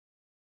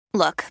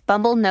Look,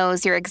 Bumble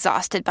knows you're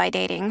exhausted by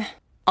dating.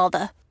 All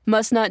the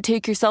must not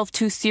take yourself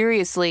too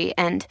seriously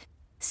and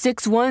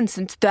 6'1"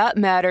 since that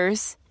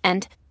matters.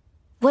 And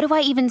what do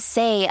I even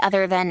say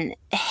other than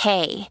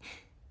hey?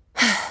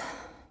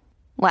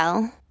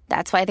 Well,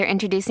 that's why they're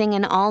introducing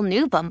an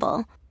all-new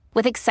Bumble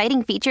with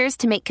exciting features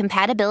to make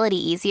compatibility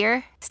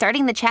easier,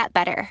 starting the chat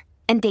better,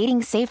 and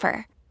dating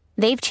safer.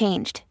 They've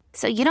changed,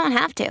 so you don't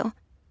have to.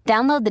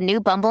 Download the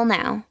new Bumble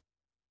now.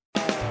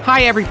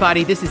 Hi,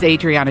 everybody. This is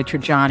Adriana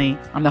Trajani.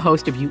 I'm the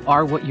host of You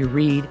Are What You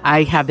Read.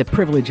 I have the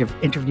privilege of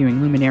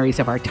interviewing luminaries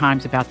of our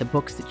times about the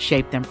books that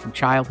shaped them from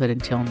childhood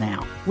until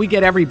now. We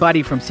get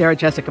everybody from Sarah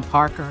Jessica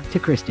Parker to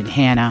Kristen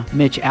Hanna,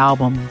 Mitch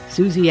Albom,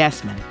 Susie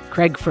Essman,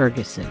 Craig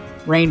Ferguson,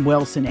 Rainn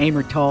Wilson,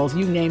 Amor Tolls,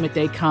 you name it,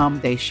 they come,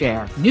 they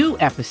share. New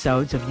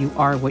episodes of You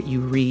Are What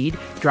You Read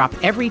drop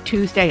every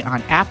Tuesday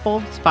on Apple,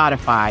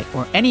 Spotify,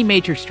 or any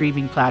major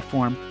streaming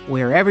platform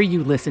wherever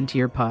you listen to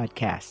your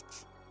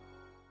podcasts.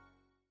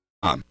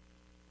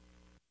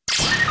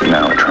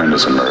 Now a trend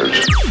has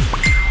emerged.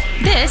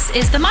 This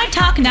is the My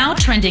Talk Now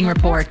Trending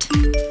Report.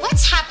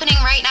 What's happening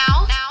right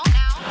now?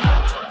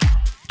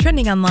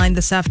 Trending online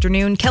this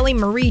afternoon, Kelly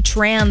Marie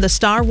Tran, the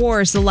Star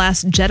Wars The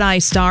Last Jedi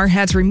star,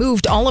 has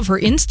removed all of her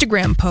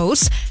Instagram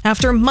posts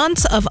after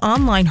months of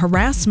online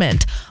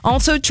harassment.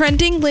 Also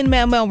trending,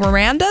 Lin-Manuel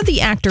Miranda, the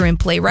actor and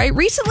playwright,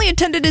 recently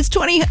attended his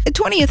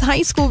 20th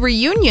high school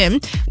reunion,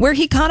 where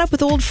he caught up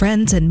with old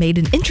friends and made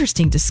an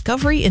interesting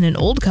discovery in an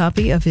old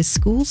copy of his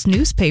school's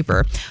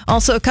newspaper.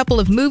 Also, a couple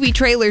of movie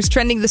trailers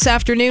trending this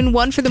afternoon.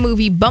 One for the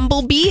movie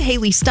Bumblebee.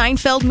 Haley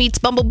Steinfeld meets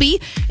Bumblebee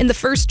in the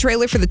first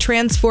trailer for the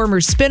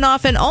Transformers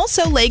spinoff, and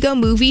also Lego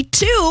Movie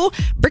 2.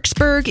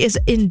 Bricksburg is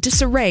in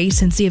disarray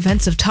since the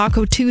events of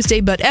Taco Tuesday,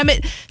 but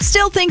Emmett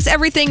still thinks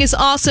everything is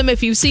awesome.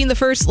 If you've seen the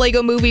first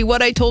Lego Movie,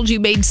 what I told you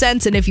made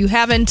sense, and if you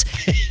haven't,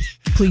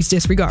 please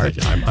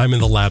disregard. I'm in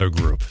the latter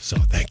group, so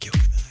thank you.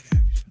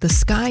 The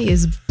sky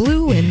is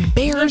blue and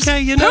bears poop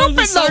in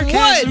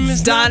the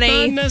woods,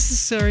 Donnie. Not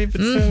necessary,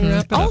 but wrap it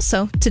up.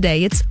 Also,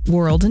 today it's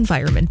World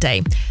Environment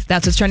Day.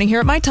 That's what's trending here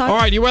at My Talk. All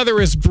right, your weather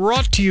is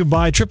brought to you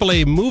by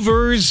AAA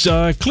Movers.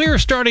 Clear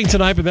starting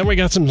tonight, but then we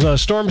got some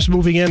storms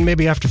moving in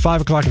maybe after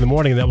 5 o'clock in the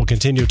morning, and that will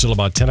continue till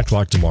about 10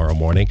 o'clock tomorrow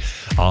morning.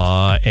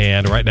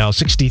 And right now,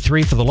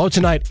 63 for the low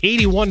tonight,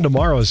 81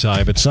 tomorrow's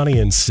high, but sunny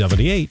and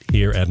 78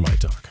 here at My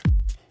Talk.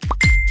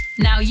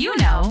 Now you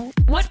know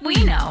what we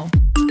know.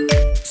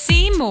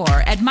 See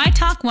more at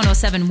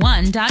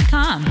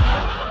mytalk1071.com.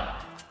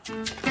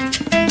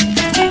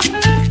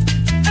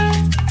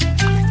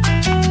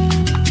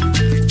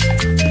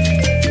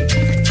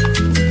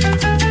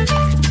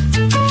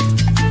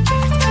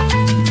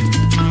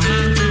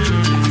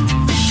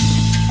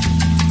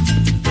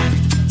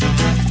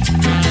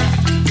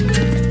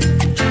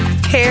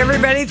 Hey,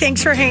 everybody.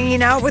 Thanks for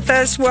hanging out with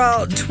us.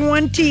 Well,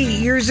 20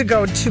 years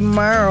ago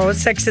tomorrow,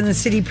 Sex and the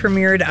City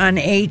premiered on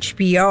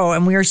HBO,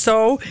 and we are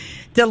so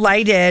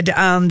delighted.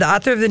 The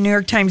author of the New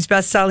York Times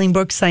bestselling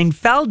book,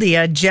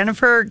 Seinfeldia,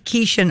 Jennifer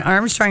Keeshan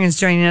Armstrong, is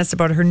joining us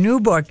about her new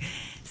book,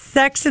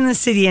 Sex and the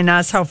City and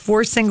Us, How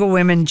 4 Single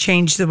Women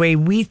Changed the Way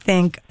We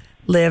Think,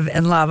 Live,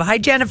 and Love. Hi,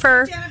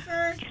 Jennifer.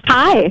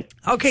 Hi.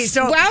 Okay,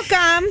 so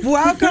welcome.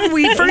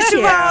 First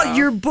of all,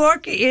 your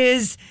book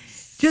is...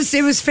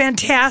 it was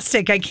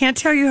fantastic. I can't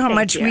tell you how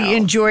much we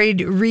enjoyed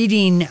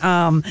reading.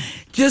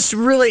 Just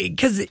really,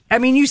 because,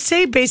 you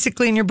say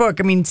basically in your book,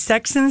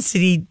 Sex and the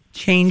City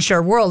changed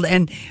our world.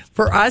 And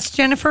for us,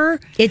 Jennifer,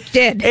 it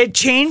did. It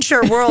changed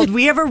our world.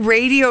 We have a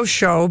radio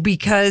show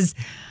because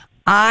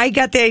I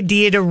got the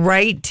idea to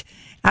write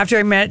after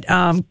I met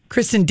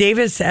Kristen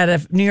Davis at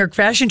a New York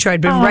fashion show. I'd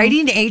been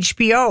writing to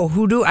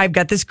HBO. I've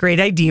got this great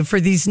idea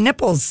for these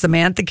nipples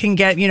Samantha can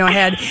get,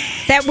 had.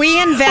 That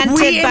we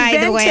invented, by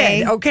the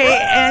way. Okay.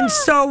 And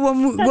so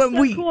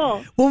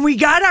when we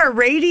got our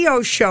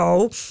radio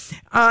show,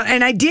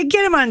 and I did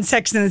get him on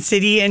Sex and the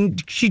City,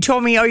 and she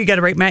told me, you got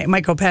to write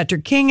Michael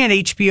Patrick King at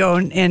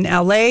HBO in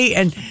LA.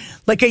 And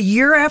like a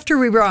year after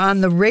we were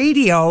on the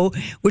radio,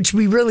 which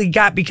we really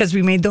got because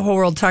we made the whole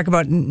world talk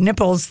about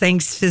nipples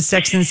thanks to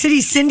Sex and the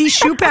City, Cindy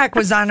Shupak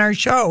was on our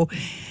show.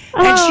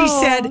 And she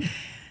said,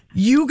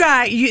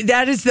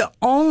 that is the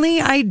only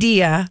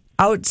idea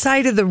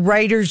outside of the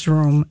writer's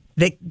room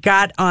that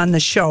got on the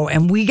show.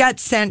 And we got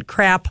sent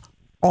crap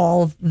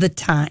all the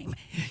time.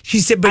 She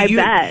said, but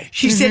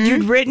she said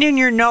you'd written in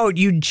your note,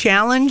 you'd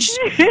challenged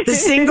the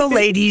single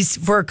ladies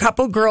for a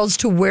couple girls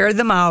to wear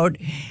them out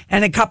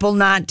and a couple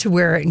not to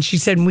wear it. And she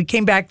said, when we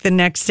came back the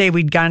next day,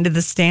 we'd gone to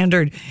the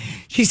Standard.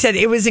 She said,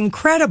 it was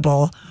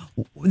incredible.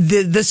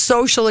 The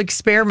social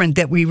experiment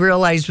that we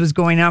realized was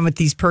going on with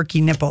these perky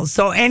nipples.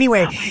 So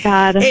anyway,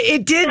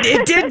 it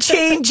did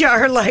change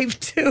our life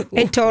too.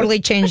 It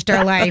totally changed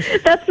our life.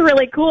 That's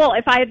really cool.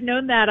 If I had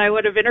known that, I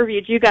would have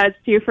interviewed you guys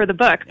too for the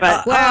book.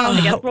 But I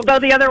guess we'll go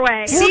the other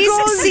way.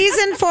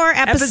 Season 4,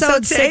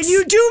 episode 6. And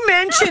you do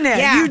mention it.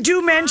 Yeah. You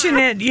do mention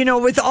it.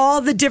 With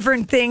all the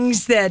different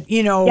things that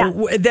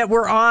that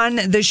were on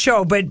the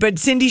show. But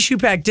Cindy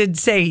Shupak did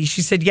say,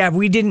 she said,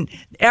 we didn't.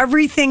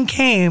 Everything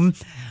came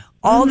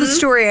All the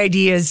story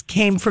ideas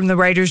came from the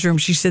writer's room.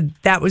 She said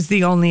that was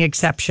the only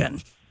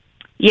exception.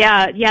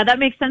 Yeah, that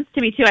makes sense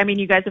to me too. I mean,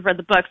 you guys have read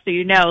the book, so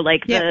you know,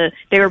 like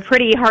they were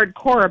pretty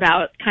hardcore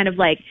about kind of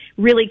like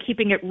really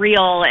keeping it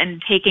real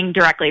and taking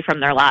directly from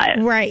their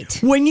lives. Right.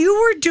 When you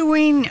were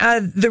doing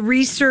the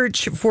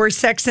research for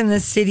Sex and the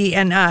City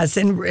and Us,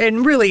 and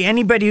really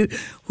anybody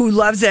who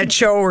loves that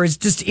show or is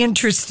just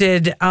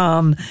interested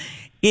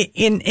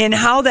in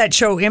how that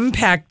show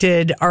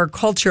impacted our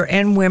culture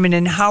and women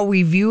and how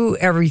we view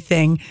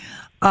everything,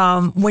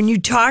 when you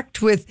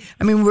talked with,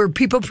 I mean, were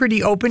people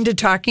pretty open to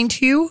talking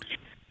to you?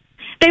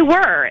 They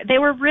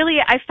were really,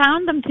 I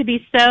found them to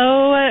be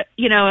so,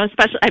 you know,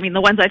 especially, I mean,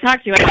 the ones I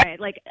talked to anyway,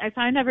 like, I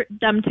find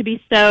them to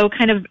be so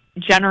kind of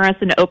generous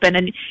and open.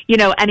 And, you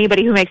know,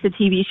 anybody who makes a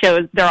TV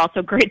show, they're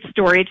also great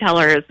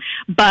storytellers.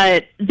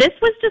 But this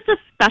was just a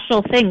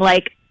special thing.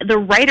 Like, the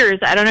writers,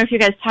 I don't know if you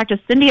guys talked to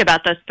Cindy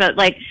about this, but,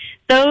 like,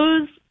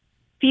 those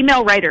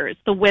female writers,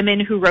 the women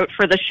who wrote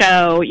for the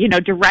show, you know,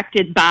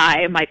 directed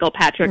by Michael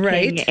Patrick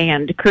King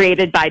and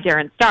created by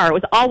Darren Star, it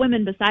was all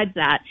women besides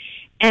that.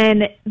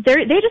 And they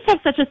just have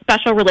such a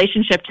special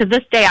relationship. To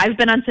this day, I've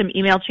been on some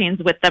email chains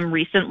with them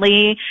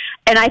recently,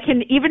 and I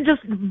can even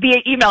just via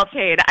email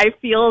chain, I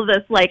feel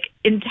this like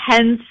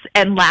intense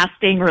and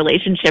lasting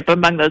relationship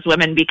among those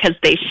women because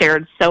they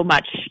shared so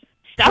much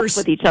stuff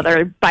with each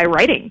other by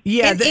writing.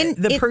 Yeah,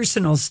 the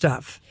personal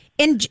stuff.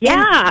 And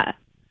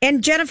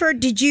Jennifer,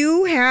 did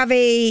you have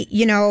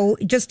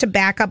just to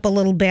back up a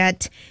little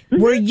bit,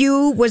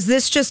 was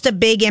this just a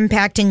big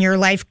impact in your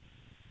life,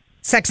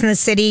 Sex and the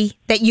City,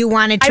 that you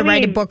wanted to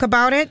write a book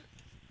about it?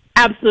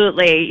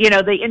 Absolutely. You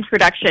know, the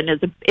introduction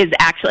is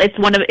actually,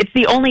 it's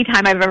the only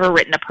time I've ever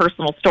written a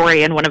personal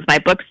story in one of my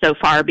books so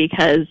far,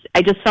 because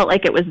I just felt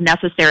like it was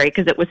necessary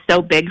because it was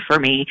so big for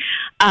me.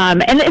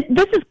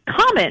 This is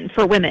common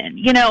for women.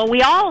 You know,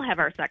 we all have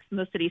our Sex and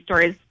the City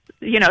stories,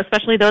 you know,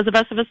 especially those of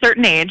us of a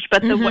certain age,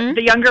 but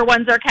the younger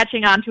ones are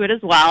catching on to it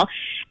as well.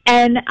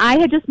 And I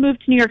had just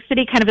moved to New York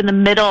City kind of in the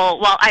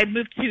middle. Well, I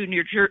moved to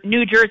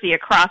New Jersey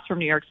across from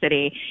New York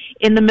City.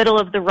 In the middle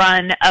of the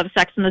run of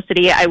Sex and the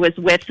City, I was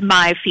with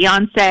my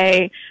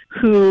fiance,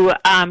 who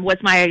was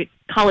my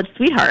college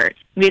sweetheart.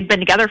 We had been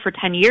together for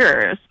 10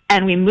 years,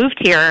 and we moved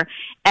here.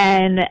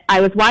 And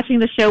I was watching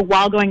the show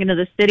while going into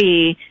the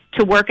city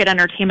to work at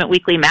Entertainment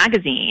Weekly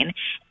magazine,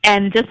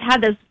 and just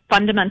had this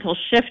fundamental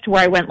shift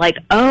where I went like,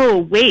 oh,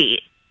 wait.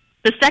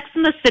 The Sex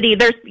and the City,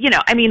 there's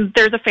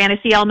a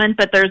fantasy element,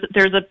 but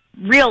there's a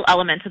real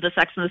element to the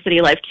Sex and the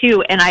City life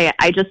too. And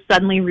I just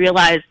suddenly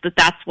realized that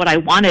that's what I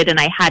wanted, and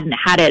I hadn't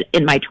had it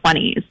in my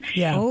 20s.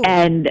 Yeah. Oh.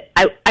 And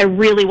I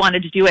really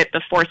wanted to do it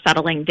before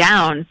settling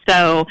down.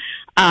 So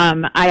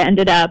I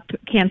ended up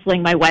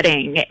canceling my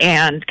wedding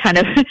and kind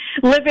of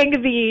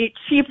living the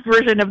cheap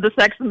version of the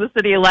Sex and the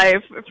City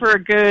life for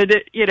a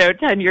good,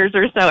 10 years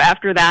or so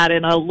after that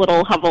in a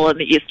little hovel in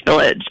the East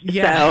Village.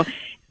 Yeah. So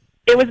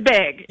it was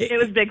big. It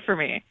was big for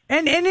me.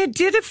 And it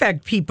did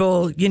affect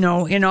people,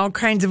 in all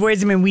kinds of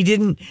ways. I mean, we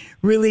didn't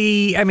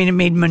really, it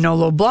made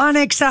Manolo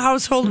Blahniks a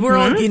household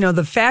world,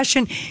 the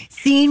fashion,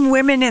 seeing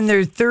women in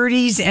their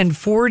 30s and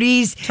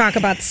 40s. Talk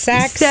about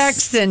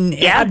sex and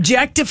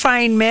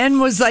objectifying men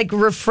was like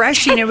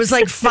refreshing. It was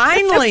like,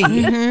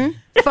 finally,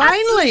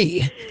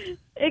 finally.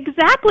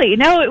 Exactly.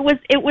 No, it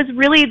was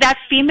really that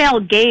female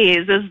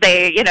gaze, as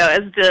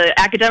the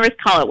academics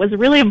call it, was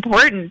really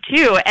important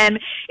too. And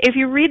if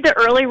you read the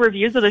early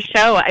reviews of the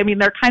show,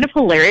 they're kind of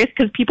hilarious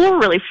because people were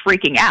really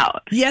freaking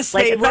out. Yes,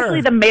 they were. Especially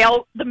the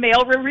male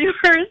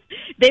reviewers.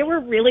 They were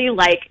really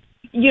like,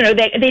 they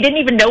didn't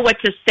even know what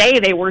to say.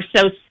 They were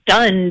so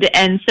stunned,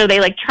 and so they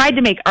tried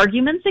to make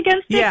arguments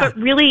against it. But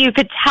really, you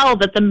could tell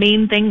that the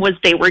main thing was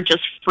they were just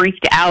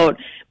freaked out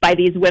by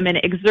these women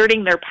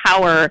exerting their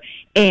power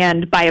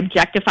and by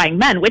objectifying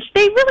men, which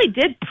they really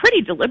did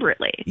pretty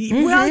deliberately.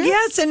 Well,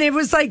 yes, and it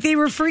was like they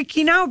were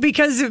freaking out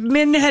because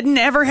men hadn't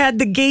ever had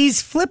the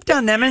gaze flipped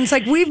on them, and it's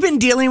like, we've been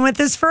dealing with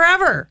this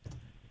forever.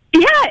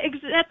 Yeah,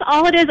 that's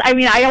all it is.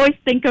 I always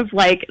think of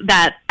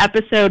that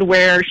episode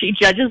where she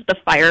judges the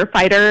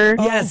firefighter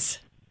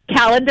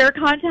calendar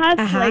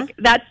contest.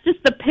 That's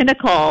just the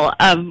pinnacle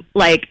of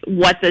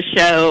what the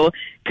show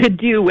could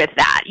do with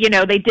that.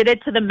 They did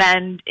it to the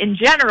men in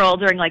general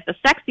during the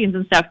sex scenes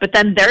and stuff, but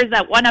then there's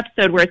that one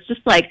episode where it's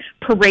just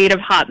parade of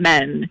hot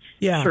men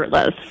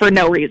shirtless for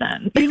no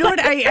reason. You know what?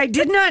 I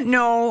did not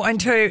know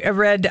until I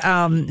read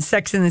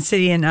Sex and the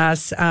City and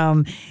Us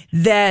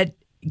that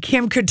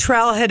Kim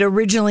Cattrall had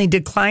originally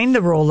declined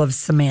the role of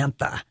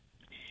Samantha.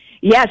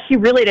 Yeah, she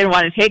really didn't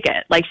want to take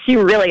it. She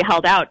really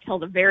held out till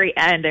the very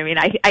end.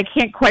 I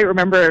can't quite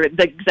remember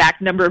the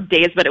exact number of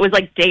days, but it was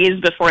days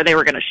before they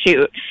were going to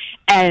shoot.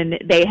 And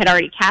they had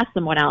already cast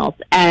someone else.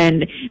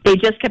 And they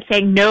just kept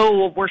saying,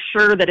 no, we're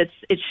sure that it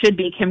should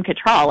be Kim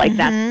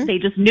Cattrall. They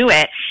just knew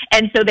it.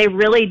 And so they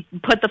really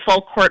put the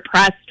full court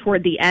press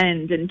toward the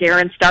end. And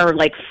Darren Star,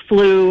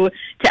 flew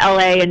to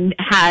LA and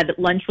had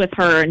lunch with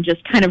her and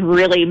just kind of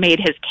really made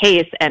his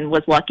case and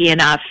was lucky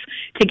enough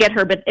to get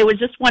her. But it was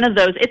just one of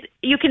those,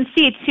 you can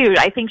see too,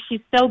 I think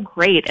she's so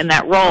great in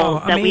that role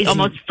that we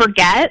almost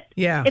forget.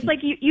 Yeah. It's like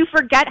you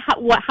forget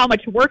how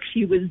much work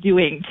she was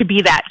doing to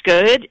be that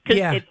good,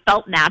 because it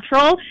felt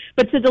natural.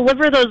 But to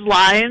deliver those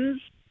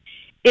lines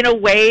in a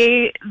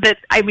way that,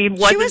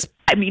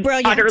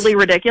 brilliant. Utterly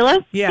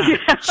ridiculous. Yeah.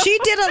 She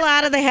did a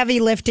lot of the heavy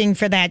lifting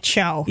for that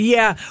show.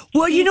 Yeah.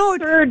 Well, she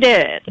sure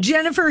did.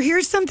 Jennifer,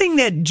 here's something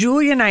that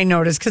Julia and I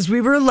noticed, because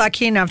we were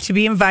lucky enough to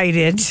be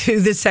invited to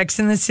the Sex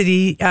and the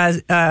City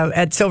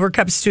at Silver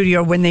Cup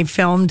Studio when they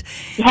filmed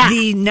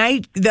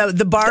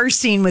the bar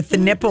scene with the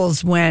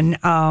nipples, when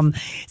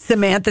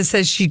Samantha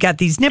says she got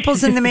these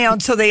nipples in the mail.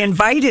 And so they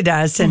invited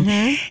us. And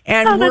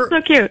that's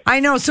so cute. I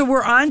know. So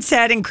we're on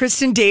set, and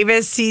Kristen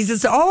Davis sees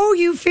us. Oh,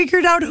 you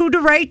figured out who to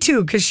write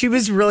to, because she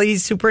was really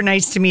super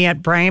nice to me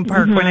at Bryant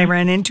Park when I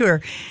ran into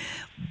her.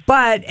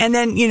 And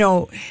then,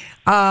 so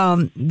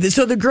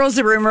the girls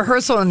that were in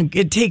rehearsal, and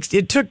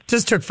it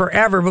took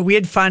forever, but we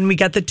had fun. We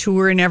got the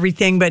tour and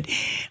everything. But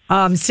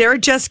Sarah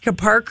Jessica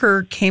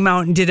Parker came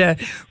out and did a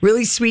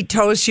really sweet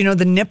toast.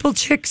 The nipple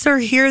chicks are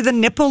here, the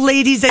nipple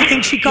ladies, I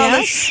think she called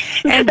us.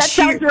 And that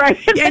sounds right.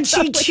 And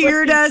she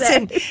cheered us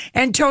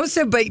and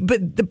toasted.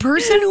 But the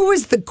person who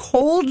was the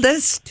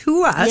coldest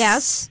to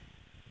us,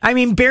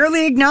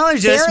 barely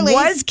acknowledged us,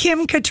 was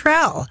Kim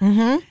Cattrall.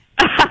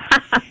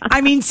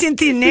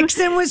 Cynthia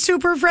Nixon was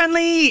super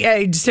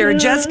friendly. Sarah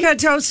Jessica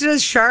toasted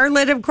us.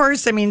 Charlotte, of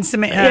course. I'm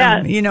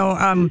talking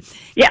about.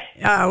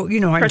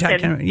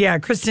 Yeah,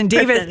 Kristen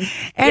Davis.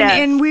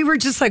 And we were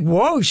just like,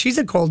 whoa, she's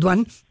a cold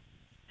one.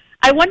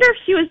 I wonder if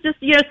she was just,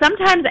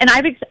 sometimes, and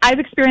I've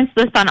experienced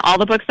this on all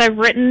the books I've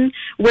written,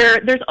 where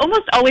there's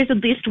almost always at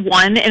least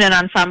one in an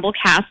ensemble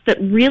cast that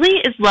really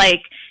is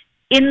like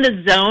in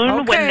the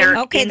zone when they're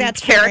in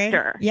that's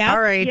character. Yeah, all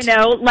right.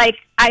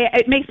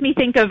 It makes me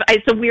think of,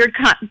 it's a weird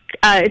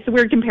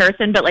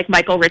comparison, but like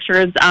Michael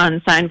Richards on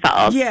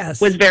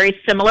Seinfeld was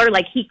very similar.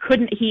 Like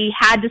he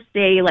had to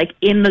stay like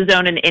in the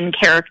zone and in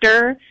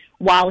character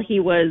while he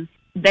was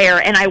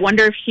there. And I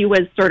wonder if she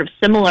was sort of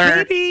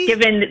similar,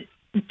 given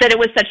that it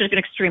was such an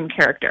extreme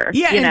character.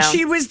 Yeah, and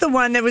she was the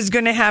one that was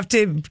going to have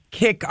to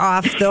kick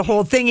off the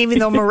whole thing, even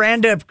though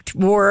Miranda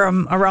wore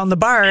them around the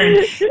bar,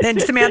 and then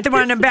Samantha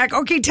wanted them back.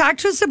 Okay, talk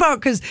to us about,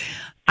 because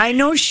I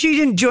know she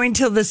didn't join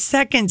till the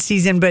second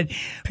season, but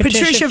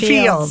Patricia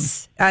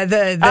Fields,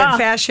 the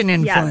fashion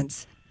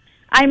influence.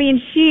 Yeah.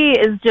 She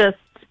is just,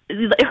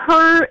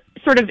 her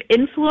sort of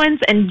influence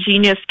and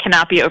genius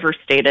cannot be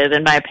overstated,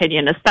 in my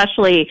opinion,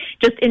 especially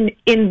just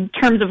in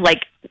terms of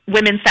like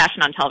women's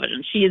fashion on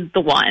television. She is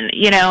the one,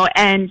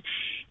 and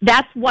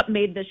that's what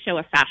made this show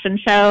a fashion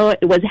show.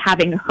 It was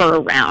having her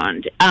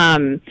around.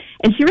 And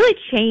she really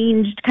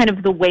changed kind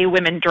of the way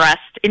women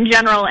dressed in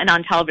general and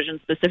on television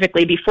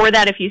specifically. Before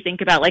that, if you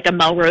think about like a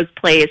Melrose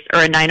Place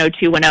or a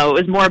 90210, it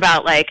was more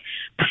about like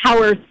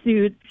power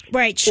suits.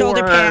 Right,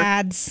 shoulder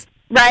pads.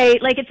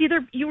 Right, like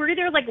you were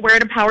either like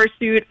wearing a power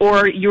suit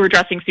or you were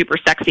dressing super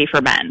sexy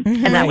for men,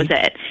 and that was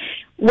it.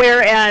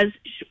 Whereas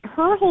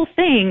her whole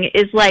thing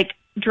is like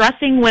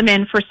dressing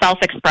women for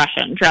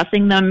self-expression,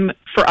 dressing them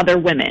for other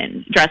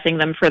women, dressing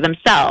them for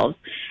themselves.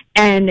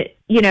 And,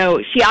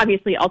 she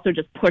obviously also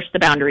just pushed the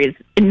boundaries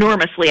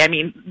enormously.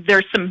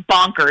 There's some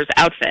bonkers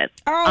outfits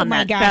on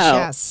that show.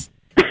 Yes.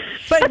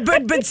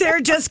 But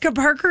Sarah Jessica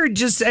Parker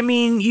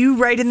you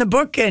write in the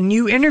book, and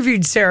you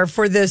interviewed Sarah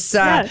for this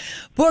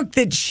book,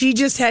 that she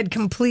just had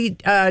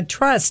complete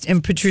trust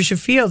in Patricia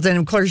Fields. And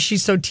of course,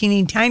 she's so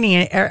teeny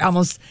tiny, and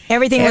almost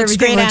everything looks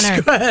great on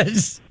her. Good.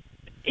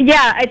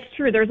 Yeah, it's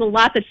true. There's a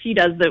lot that she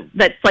does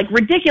that's like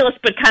ridiculous,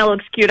 but kind of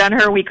looks cute on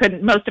her.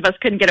 Most of us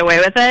couldn't get away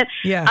with it.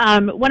 Yeah.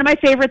 One of my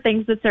favorite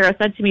things that Sarah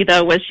said to me,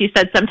 though, was she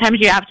said, sometimes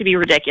you have to be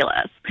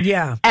ridiculous.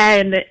 Yeah.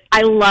 And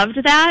I loved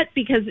that,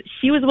 because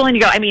she was willing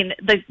to go.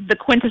 The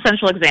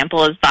quintessential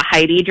example is the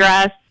Heidi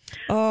dress.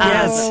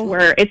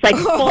 Where it's like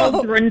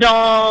full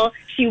grundle.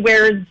 She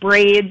wears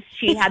braids.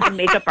 She had the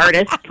makeup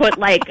artist put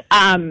like,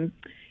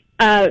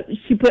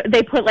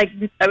 they put like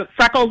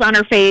freckles on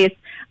her face.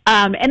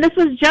 And this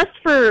was just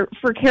for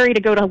Carrie to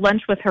go to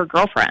lunch with her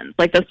girlfriends.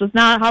 Like, this was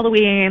not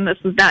Halloween.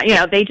 This was not,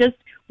 they just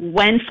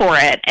went for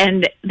it.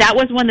 And that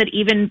was one that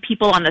even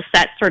people on the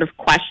set sort of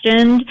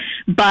questioned.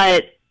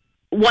 But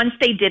once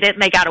they did it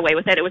and they got away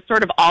with it, it was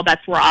sort of all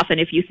bets were off. And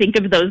if you think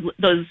of those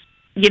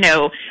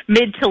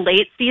mid to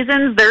late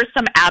seasons, there's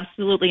some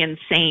absolutely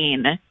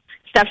insane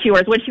stuff she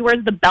wears. When she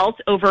wears the belt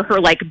over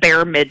her like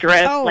bare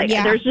midriff,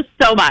 there's just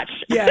so much.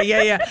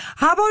 Yeah.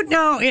 How about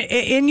now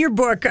in your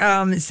book,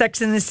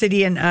 Sex and the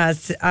City and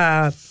Us,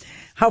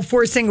 how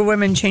four single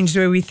women changed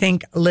the way we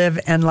think, live,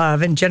 and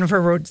love. And Jennifer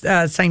wrote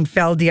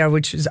Seinfeldia,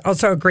 which is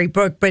also a great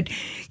book. But,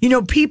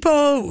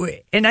 people,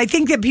 and I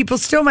think that people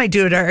still might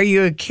do it. Are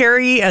you a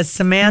Carrie, a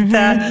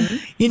Samantha?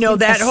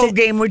 That whole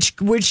game,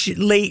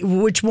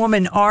 which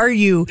woman are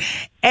you?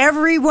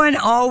 everyone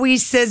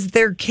always says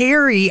they're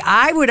Carrie.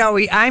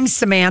 I'm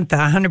Samantha,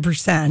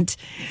 100%.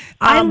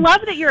 I love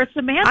that you're a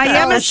Samantha. I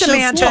am a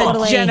Samantha,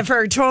 totally.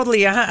 Jennifer.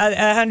 Totally,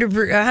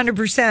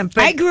 100%.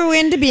 But I grew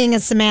into being a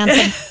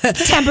Samantha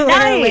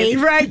temporarily.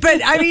 right.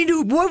 But I mean,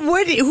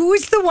 who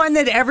is the one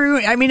that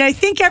everyone? I mean, I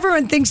think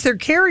everyone thinks they're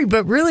Carrie,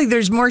 but really,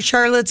 there's more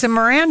Charlottes and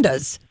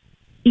Mirandas.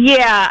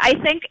 Yeah, I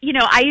think,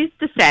 I used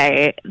to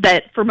say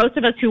that for most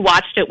of us who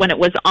watched it when it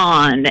was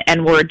on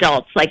and were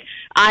adults, like,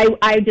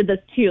 I did this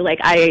too. Like,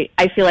 I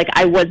feel like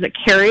I was a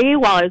Carrie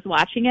while I was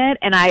watching it,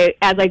 and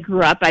as I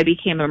grew up, I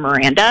became a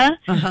Miranda.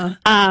 Uh-huh.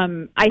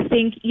 I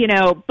think,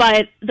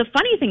 but the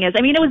funny thing is,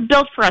 I mean, it was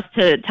built for us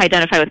to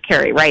identify with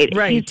Carrie, right?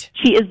 Right.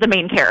 She is the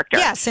main character.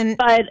 Yes, and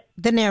but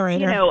the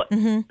narrator.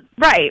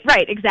 Right,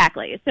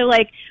 exactly. So,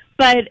 like,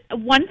 but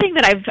one thing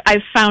that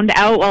I've found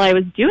out while I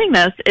was doing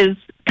this is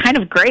kind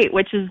of great,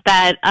 which is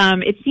that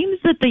it seems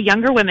that the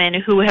younger women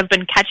who have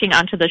been catching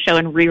onto the show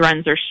in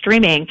reruns or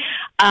streaming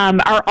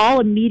are all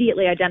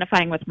immediately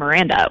identifying with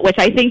Miranda, which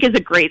I think is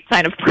a great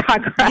sign of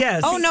progress.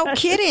 Yes. Oh, no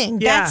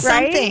kidding. Yeah. That's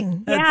Right?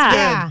 something.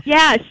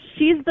 Yeah.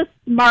 She's the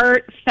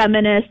smart,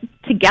 feminist,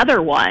 together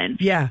one.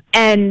 Yeah.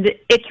 And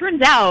it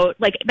turns out,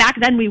 like, back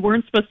then we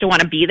weren't supposed to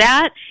want to be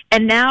that.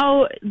 And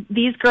now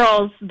these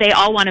girls, they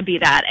all want to be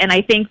that. And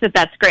I think that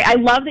that's great. I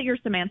love that you're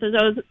Samantha's,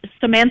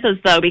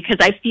 though, because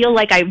I feel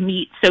like I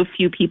meet so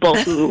few people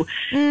who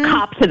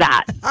cop to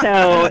that.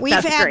 So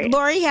that's great.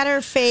 Lori had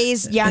her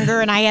phase younger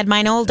and I had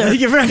mine older.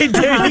 You're right.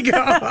 There you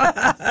go.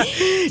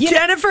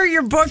 Jennifer,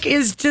 your book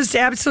is just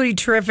absolutely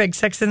terrific.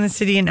 Sex and the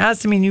City and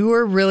Us. I mean, you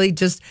were really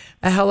just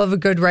a hell of a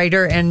good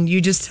writer, and you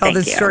just tell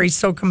this story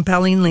so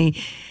compellingly.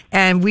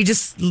 And we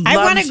just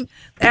love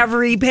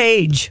every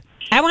page.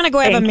 I want to go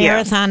have a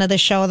marathon of the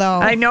show, though.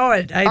 I know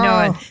it.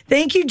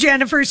 Thank you,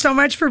 Jennifer, so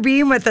much for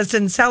being with us,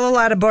 and sell a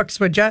lot of books,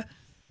 would you?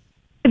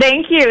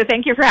 Thank you.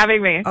 Thank you for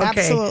having me. Okay.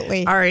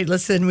 Absolutely. All right,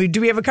 listen,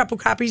 do we have a couple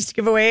copies to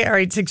give away? All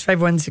right,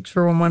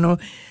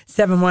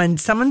 651-641-1071.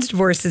 Someone's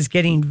divorce is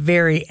getting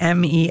very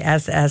messy.